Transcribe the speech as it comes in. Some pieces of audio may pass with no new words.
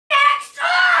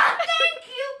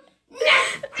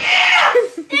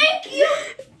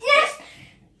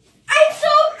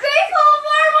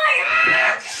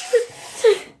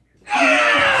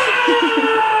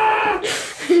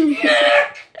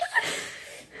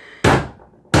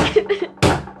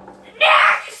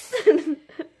Next!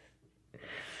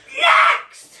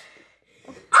 Next!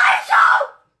 I'm so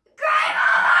great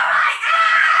over my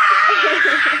ass!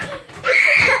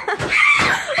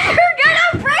 You're gonna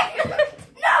break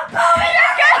no poop in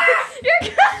your ass! You're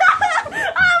gonna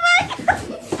oh my god!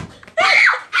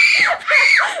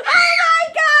 Oh my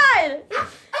god!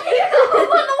 I think you're gonna poop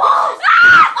on the walls!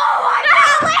 Oh my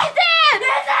god! Landon!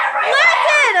 It's everywhere!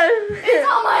 Landon! It's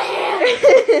on my hand!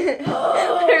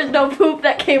 There's no poop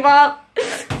that came up.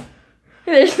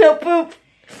 There's no poop.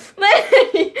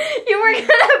 Landon, you were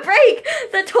gonna break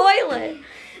the toilet.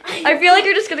 I feel like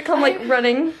you're just gonna come like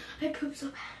running. I pooped so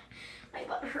bad. My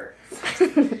butt hurts.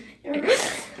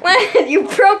 Landon, you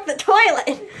broke the toilet.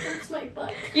 It hurts my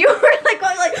butt. You were like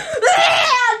going like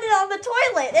on the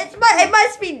toilet. It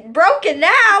must be broken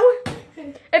now.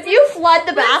 If you flood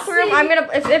the bathroom, I'm gonna.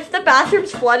 If the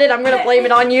bathroom's flooded, I'm gonna blame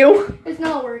it on you. It's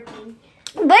not working.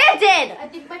 Landon! I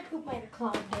think my poop might have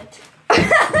clogged it.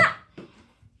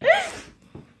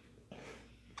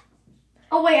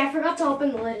 Oh wait, I forgot to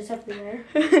open the lid. It's everywhere.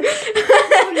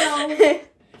 Oh no.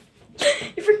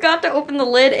 You forgot to open the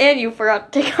lid and you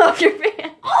forgot to take off your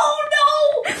pants. Oh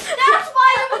no! That's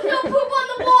why there was no poop on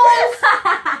the walls!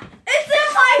 It's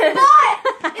in my butt!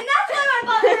 And that's why my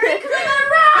butt hurt, because I got a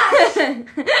rash!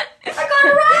 I got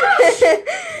a rash!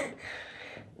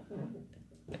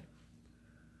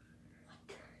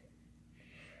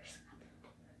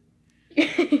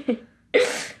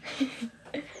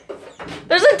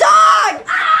 There's a dog!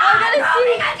 I'm gonna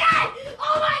see again!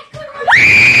 Oh my goodness!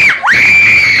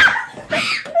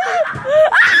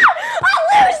 A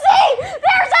Lucy!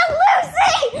 There's a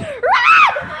Lucy!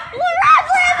 Run! Run,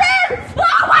 Landon!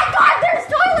 Oh my god, there's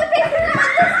toilet paper on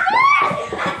the stairs!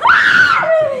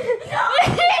 No! We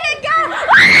need to go!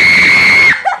 Run!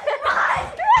 Run!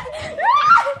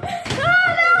 Oh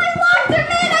no, I locked him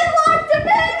in! I locked him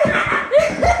in!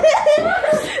 Landon!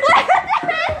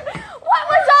 What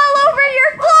was all over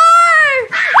your floor?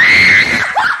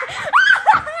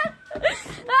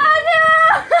 Oh no!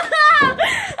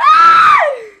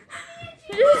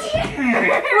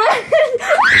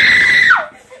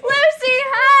 Lucy,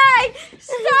 hi!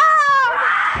 Stop!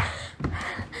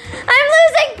 I'm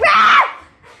losing breath!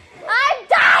 I'm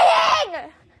dying!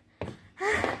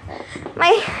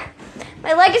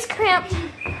 My leg is cramped.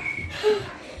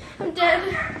 I'm dead.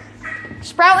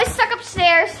 Sprout is stuck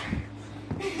upstairs.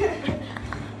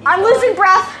 I'm losing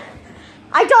breath.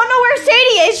 I don't know where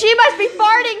Sadie is. She must be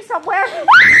farting somewhere.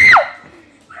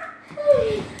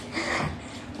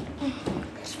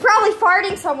 She's probably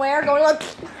farting somewhere, going like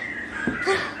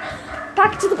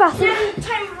back to the bathroom.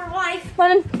 Time of her life.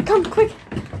 Lennon, come quick.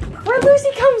 Where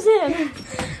Lucy comes in.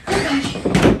 Oh gosh.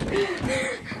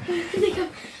 I think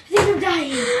I'm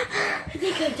dying. I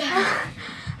think I'm dying.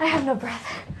 I have no breath.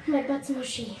 My butt's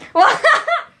mushy. My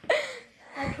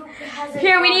poop has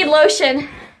Here, we need lotion.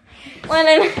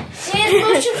 Lennon. It's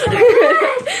lotion for my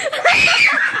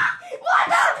What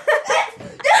the?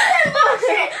 This is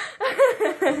lotion!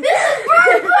 This is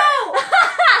bird poo!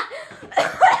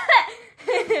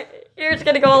 Here, it's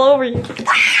gonna go all over you.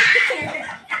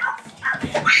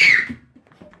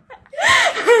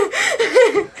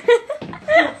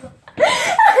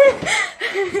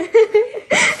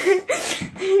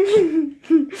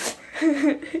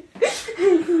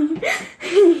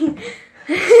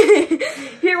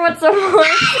 Here, what's some more?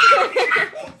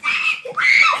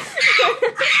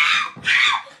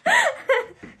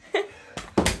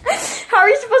 How are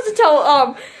you supposed to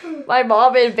tell my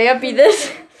mom and Bambi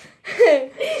this?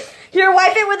 Here,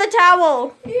 wipe it with a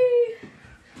towel.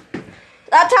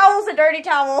 That towel's a dirty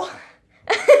towel.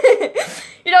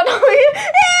 You don't know who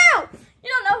you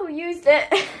don't know who used it.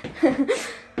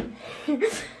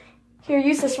 Here,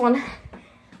 use this one.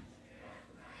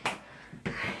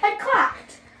 I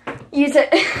clapped. Use it.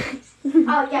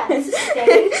 Oh yeah, this is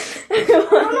stained. I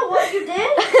don't know what you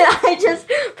did. I just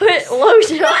put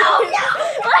lotion on. No!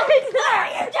 What are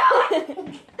you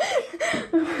doing?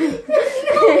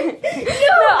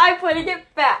 No, I'm putting it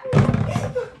back. Oh,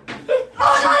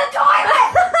 it's on the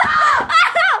toilet!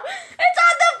 Ow! It's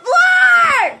on the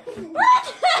floor! What?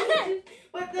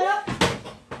 Whip it up.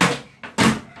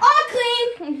 All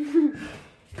clean.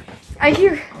 I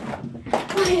hear.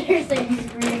 Here's Sadie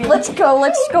screaming. Let's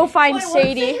go find Wait,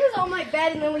 Sadie. Sadie was on my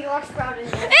bed and then we locked Sprout in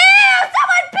there. Ew!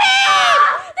 Someone pee!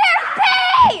 There's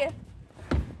pee!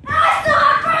 I saw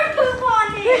bird poop on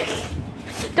me!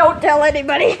 Don't tell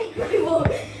anybody.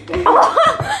 Oh,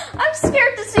 I'm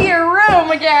scared to see your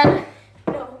room again.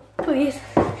 No. Please.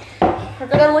 We're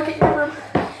gonna look at your room.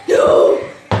 No!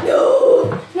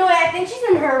 No! No, wait, I think she's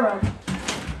in her room.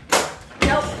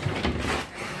 Nope.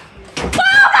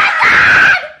 Oh my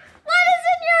god!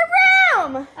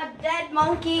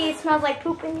 smells like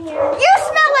poop in here. You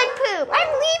smell like poop.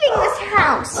 I'm leaving this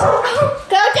house.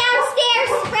 Go downstairs,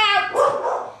 Sprout.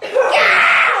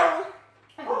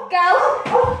 Go.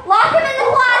 Lock him in the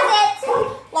closet.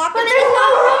 Lock him in the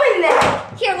closet. No room in there.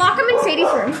 Here, lock him in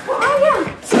Sadie's room. Oh yeah.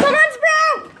 Come on,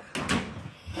 Sprout.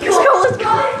 Let's go. Let's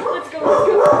go. Let's go.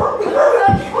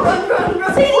 Run.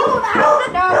 Sadie, hold out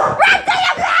the door. Run, Sadie,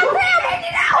 run. Take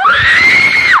it out.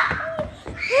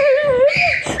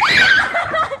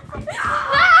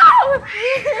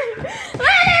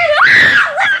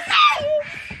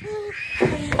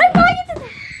 I'm going into the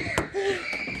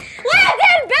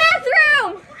Landon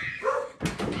bathroom.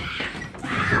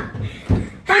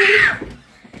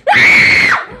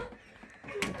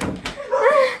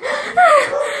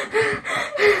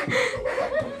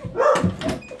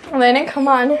 Landon, come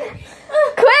on.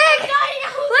 Quick!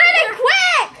 Landon,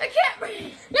 quick! I can't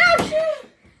breathe. No!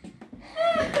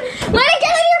 Landon,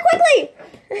 get in here quickly!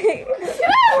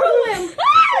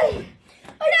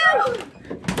 No!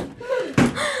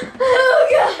 Oh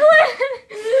god.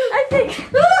 I think.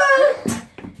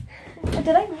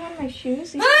 Did I wear my shoes?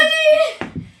 Guys.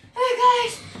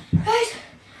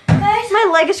 My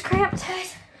leg is cramped.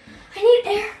 Guys, I need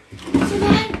air.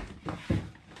 Survive.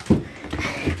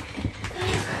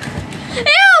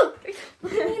 Ew!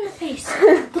 Look at me in the face.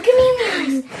 Look at me in the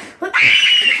eyes. Look.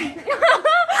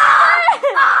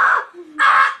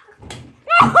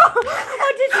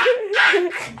 Oh, did you?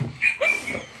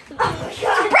 Oh my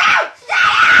god.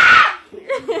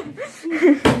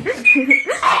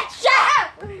 Shut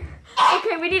up!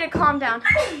 Okay, we need to calm down.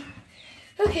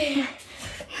 Okay.